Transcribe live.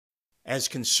As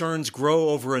concerns grow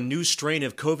over a new strain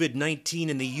of COVID-19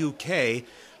 in the UK,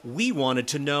 we wanted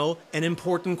to know an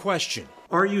important question.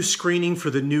 Are you screening for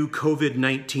the new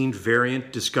COVID-19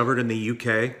 variant discovered in the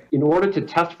UK? In order to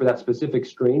test for that specific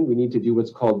strain, we need to do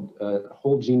what's called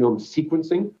whole genome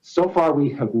sequencing. So far, we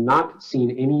have not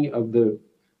seen any of the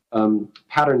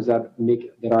patterns that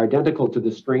are identical to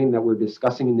the strain that we're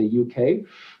discussing in the UK,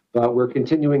 but we're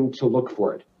continuing to look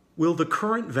for it. Will the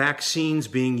current vaccines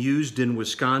being used in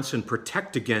Wisconsin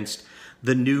protect against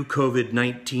the new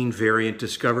COVID-19 variant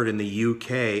discovered in the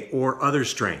UK or other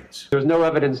strains? There's no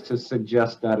evidence to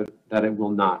suggest that it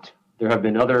will not. There have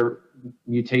been other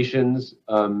mutations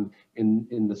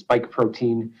in the spike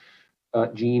protein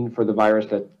gene for the virus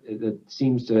that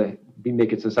seems to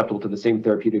make it susceptible to the same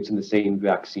therapeutics in the same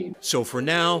vaccine. So for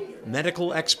now,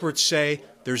 medical experts say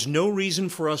there's no reason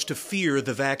for us to fear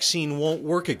the vaccine won't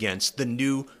work against the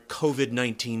new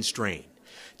COVID-19 strain.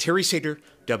 Terry Sater,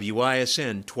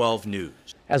 WISN 12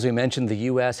 News. As we mentioned, the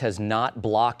U.S. has not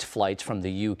blocked flights from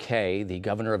the U.K. The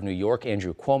governor of New York,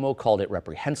 Andrew Cuomo, called it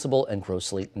reprehensible and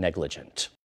grossly negligent.